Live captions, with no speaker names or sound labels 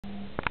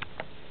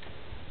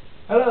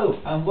Hello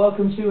and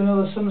welcome to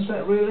another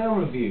Somerset Real Ale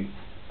review.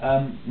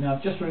 Now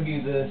I've just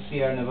reviewed the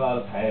Sierra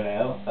Nevada Pale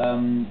Ale.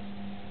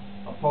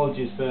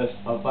 Apologies first,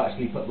 I've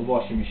actually put the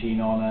washing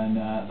machine on and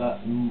that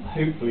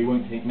hopefully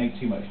won't make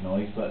too much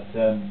noise, but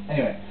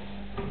anyway,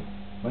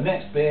 my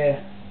next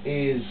beer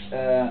is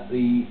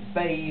the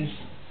Bays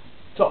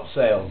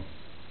Topsail.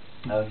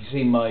 Now if you've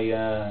seen my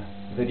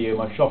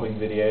my shopping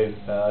video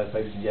I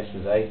posted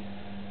yesterday,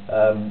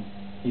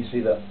 you see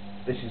that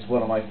this is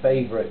one of my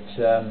favourite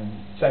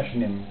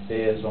sessioning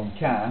beers on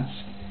cask.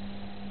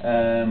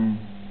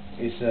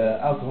 It's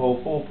alcohol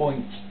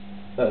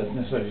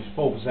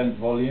 4%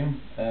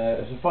 volume.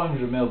 It's a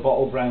 500ml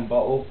bottle, brown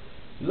bottle,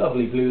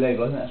 lovely blue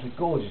label. I think that's a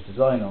gorgeous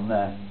design on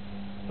there.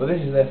 But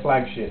this is their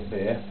flagship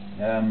beer.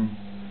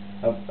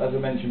 As I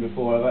mentioned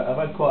before, I've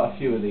had quite a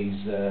few of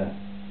these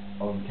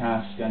on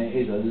cask, and it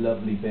is a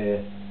lovely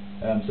beer.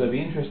 So it'd be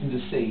interesting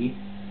to see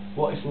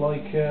what it's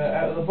like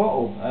out of the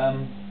bottle.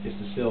 Just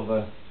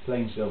a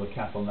plain silver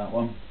cap on that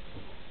one.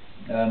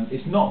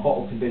 It's not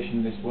bottle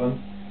conditioned, this one,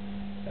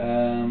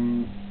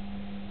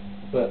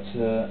 but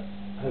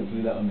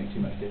hopefully that won't make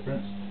too much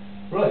difference.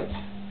 Right,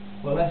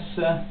 well let's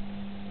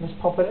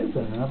pop it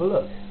open and have a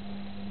look.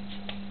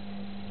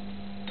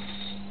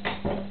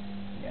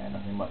 Yeah,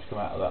 nothing much come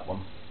out of that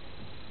one.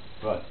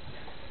 Right,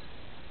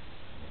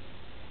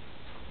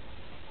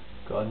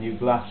 got a new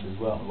glass as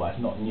well. Well, it's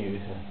not new,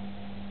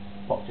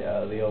 popped it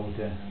out of the old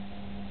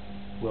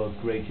world's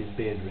greatest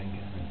beer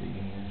drinker. I don't think you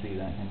can even see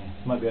that, can you?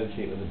 Might be able to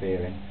see it with the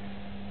beer in.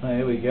 Right,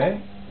 here we go.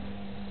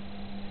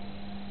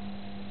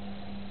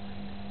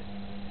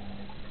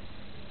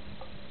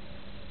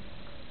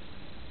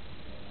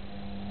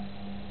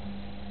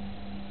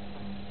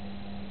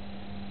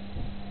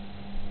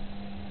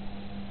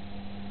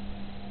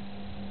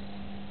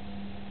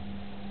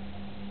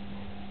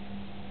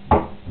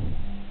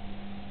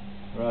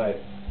 Right.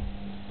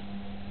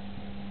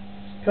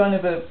 It's kind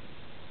of a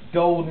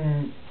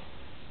golden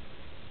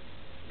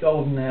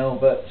ale,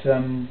 but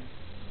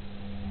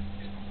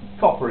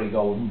coppery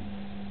golden.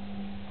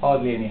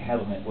 Hardly any head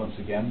on it once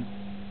again.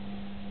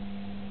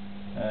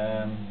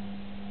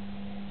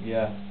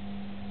 Yeah,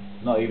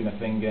 not even a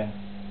finger.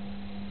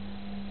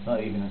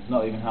 Not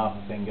even half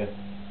a finger.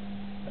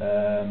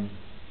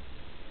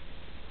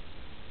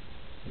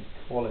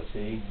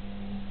 Quality.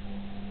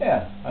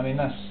 Yeah, I mean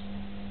that's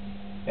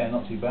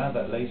not too bad.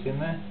 That lace in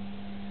there.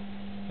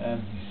 You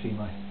see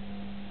I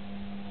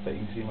bet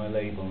you can see my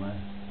label there.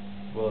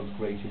 World's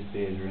greatest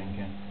beer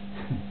drinker.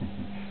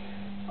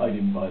 I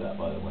didn't buy that,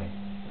 by the way.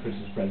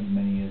 Christmas present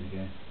many years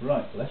ago.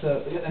 Right, let's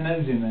get the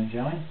nose in then,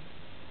 shall we?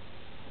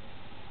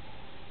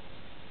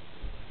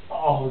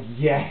 Oh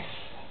yes!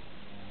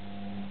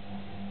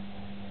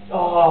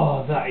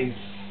 Oh, that is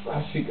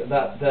actually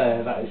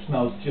it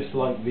smells just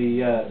like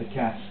the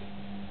cask.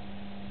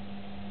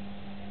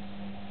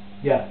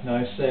 Yeah, no,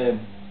 it's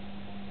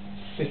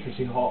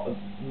citrusy, hot,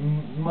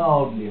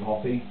 mildly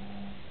hoppy.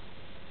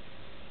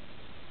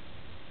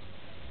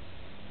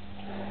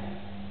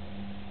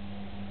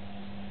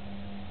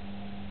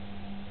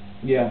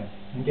 Yeah,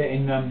 I'm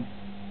getting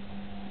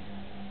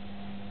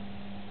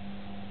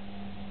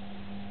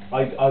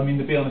I mean,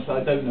 to be honest,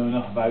 I don't know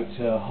enough about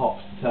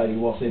hops to tell you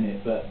what's in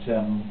it, but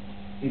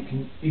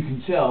you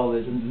can tell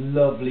there's a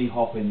lovely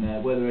hop in there,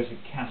 whether it's a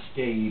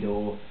Cascade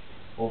or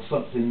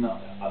something.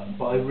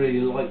 But I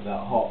really like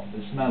that hop.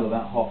 The smell of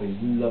that hop is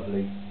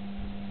lovely.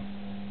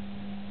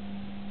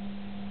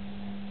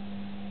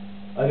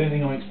 I don't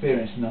think I'm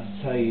experienced enough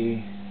to tell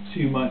you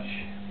too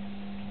much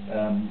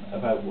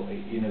about what,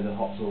 the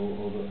hops or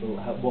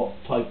what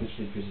type of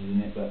citrus is in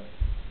it, but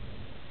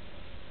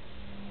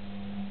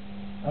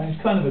I mean,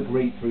 it's kind of a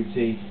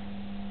grapefruity.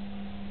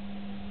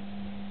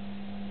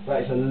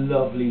 That is a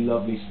lovely,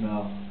 lovely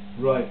smell.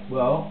 Right,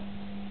 well,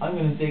 I'm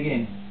going to dig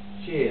in.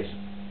 Cheers.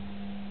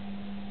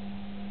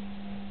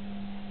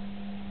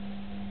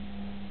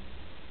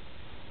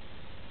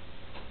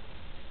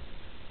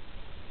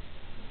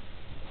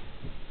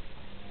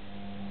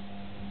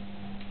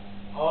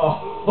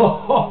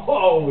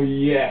 Oh,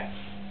 yes.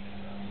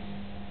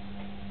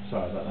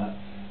 Sorry about that.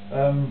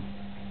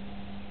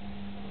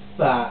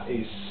 That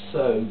is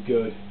so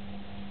good.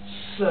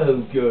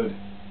 So good.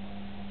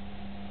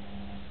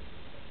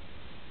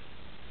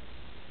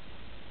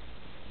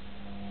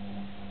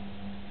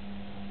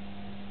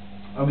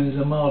 I mean,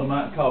 there's a mild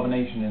amount of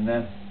carbonation in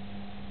there.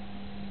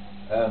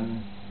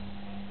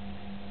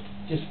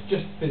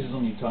 Just fizzes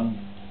on your tongue.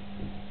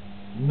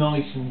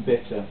 Nice and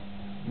bitter.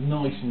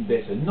 Nice and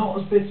bitter. Not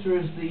as bitter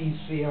as the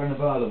Sierra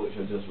Nevada, which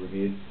I just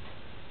reviewed,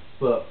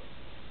 but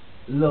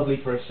lovely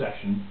for a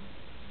session.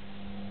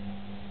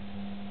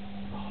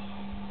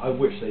 I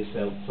wish they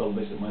sold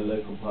this at my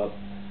local pub.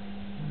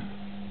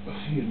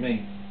 Excuse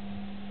me.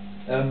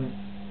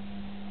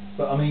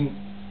 But I mean,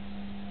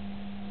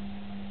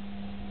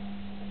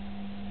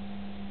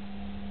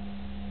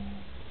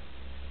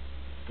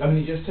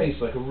 it just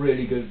tastes like a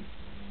really good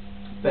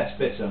best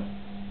bitter.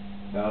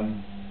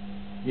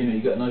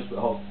 You got a nice bit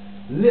of hop.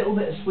 Little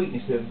bit of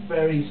sweetness to it,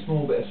 very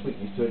small bit of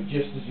sweetness to it,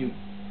 just as you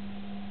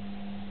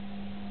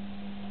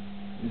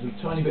there's a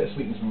tiny bit of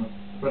sweetness on the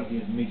front of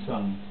my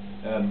tongue.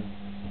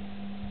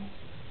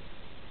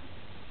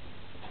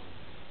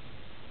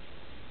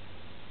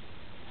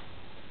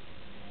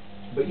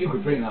 But you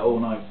could drink that all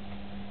night.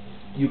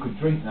 You could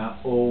drink that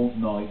all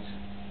night.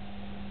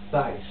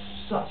 That is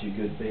such a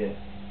good beer.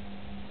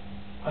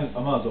 I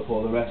might as well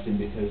pour the rest in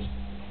because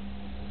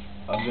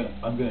I'm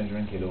gonna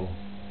drink it all.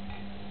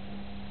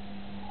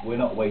 We're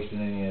not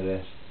wasting any of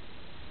this.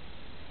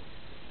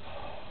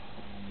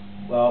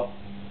 Well,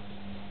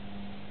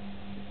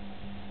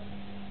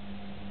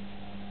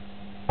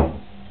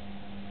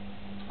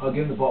 I'll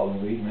give the bottle a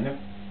read in a minute.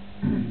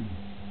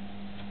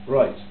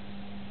 Right,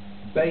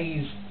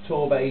 Bays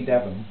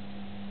Devon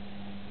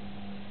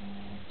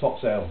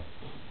Topsail.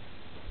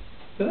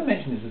 Did I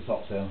mention it's a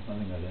Topsail? I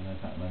think I did. I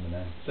can't remember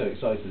now. So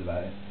excited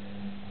about it.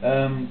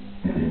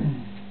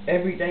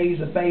 Every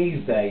day's a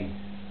Bays Day.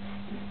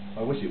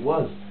 I wish it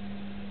was.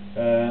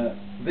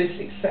 This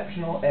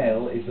exceptional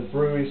ale is the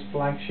brewery's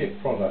flagship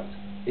product.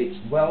 It's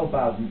well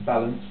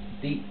balanced,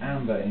 deep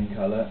amber in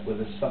colour with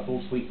a subtle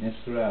sweetness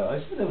throughout. I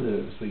said there was a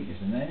bit of sweetness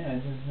in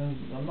there.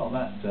 I'm not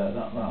that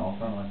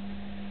off, am I?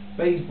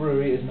 Bays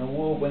Brewery is an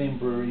award-winning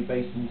brewery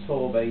based in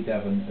Torbay,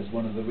 Devon. As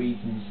one of the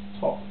region's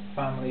top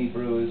family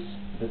brewers,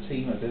 the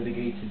team are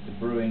dedicated to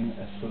brewing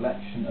a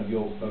selection of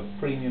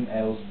premium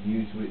ales for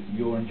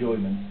your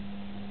enjoyment.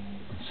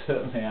 I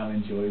certainly am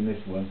enjoying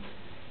this one.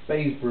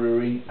 Bays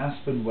Brewery,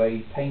 Aspen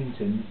Way,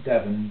 Paignton,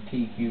 Devon,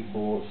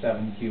 TQ4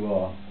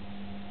 7QR.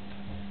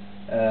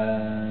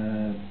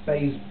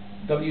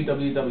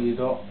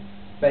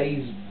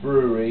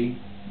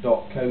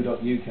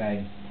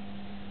 www.baysbrewery.co.uk.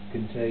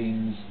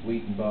 Contains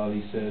wheat and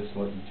barley, served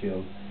slightly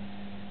chilled.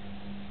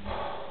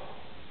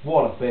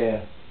 What a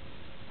beer!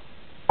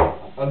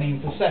 I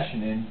mean, for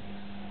sessioning,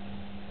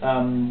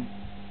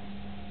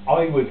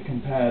 I would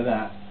compare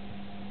that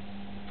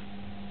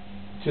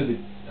to the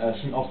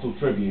St Austell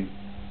Tribute.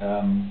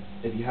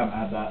 If you haven't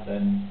had that,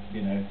 then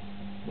you know,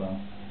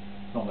 well,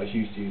 not much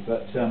use to you.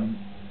 But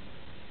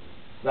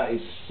that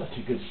is such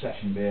a good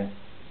session beer.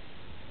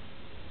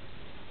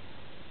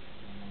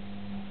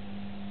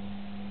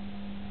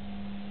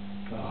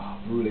 Ah,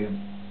 brilliant.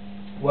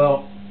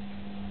 Well,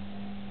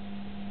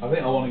 I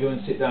think I want to go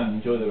and sit down and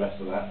enjoy the rest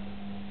of that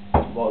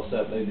whilst I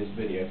upload this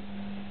video.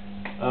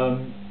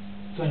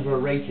 Time for a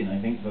rating, I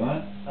think, for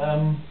that.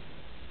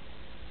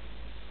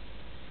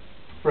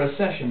 For a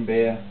session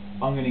beer,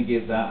 I'm going to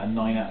give that a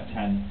 9 out of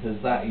 10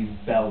 because that is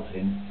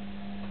belting.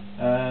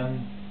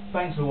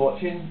 Thanks for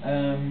watching.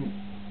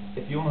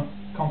 If you want to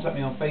contact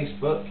me on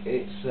Facebook,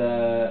 it's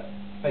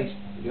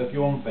if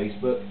you're on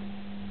Facebook,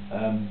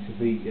 because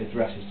the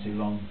address is too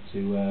long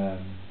to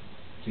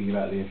give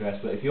out the address.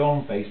 But if you're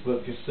on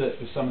Facebook, just search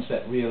for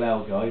Somerset Real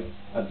Ale Guide,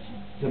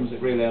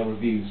 Somerset Real Ale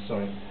Reviews.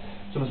 Sorry,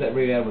 Somerset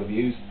Real Ale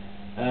Reviews.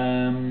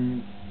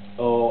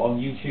 Or on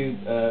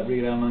YouTube,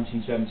 Real Ale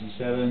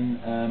 1977.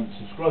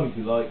 Subscribe if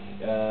you like.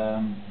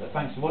 But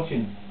thanks for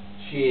watching.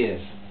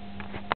 Cheers.